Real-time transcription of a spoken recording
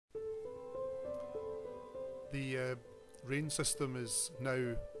The rain system is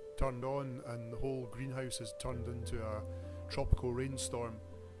now turned on and the whole greenhouse is turned into a tropical rainstorm.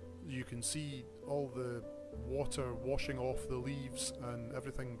 You can see all the water washing off the leaves and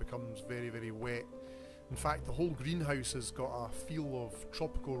everything becomes very, very wet. In fact, the whole greenhouse has got a feel of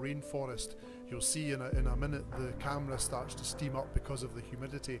tropical rainforest. You'll see in a minute the camera starts to steam up because of the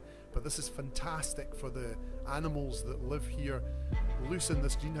humidity, but this is fantastic for the animals that live here. Loose in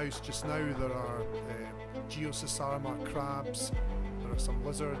this greenhouse just now there are Geosarma crabs, there are some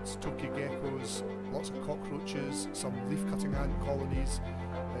lizards, toki geckos, lots of cockroaches, some leaf-cutting ant colonies,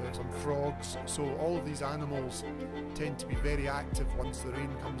 some frogs. So all of these animals tend to be very active once the rain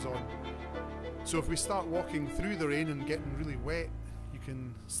comes on. So if we start walking through the rain and getting really wet, you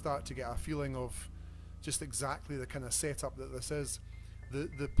can start to get a feeling of just exactly the kind of setup that this is.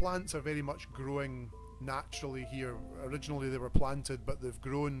 The plants are very much growing naturally here. Originally they were planted, but they've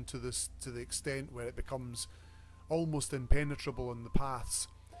grown to the extent where it becomes almost impenetrable in the paths.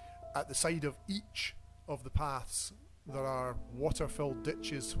 At the side of each of the paths there are water-filled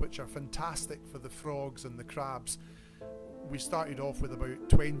ditches which are fantastic for the frogs and the crabs. We started off with about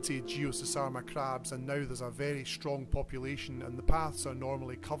 20 Geosarma crabs and now there's a very strong population, and the paths are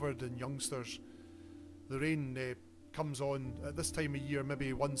normally covered in youngsters. The rain comes on at this time of year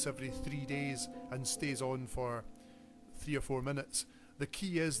maybe once every 3 days and stays on for 3 or 4 minutes. The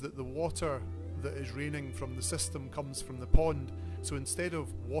key is that the water that is raining from the system comes from the pond, so instead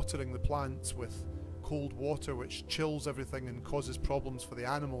of watering the plants with cold water which chills everything and causes problems for the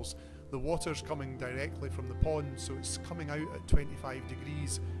animals, the water's coming directly from the pond, so it's coming out at 25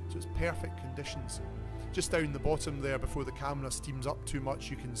 degrees, so it's perfect conditions. Just down the bottom there, before the camera steams up too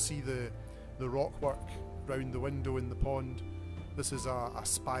much, you can see the rock work round the window in the pond. This is a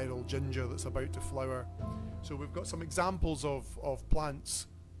spiral ginger that's about to flower. So we've got some examples of plants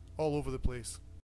all over the place.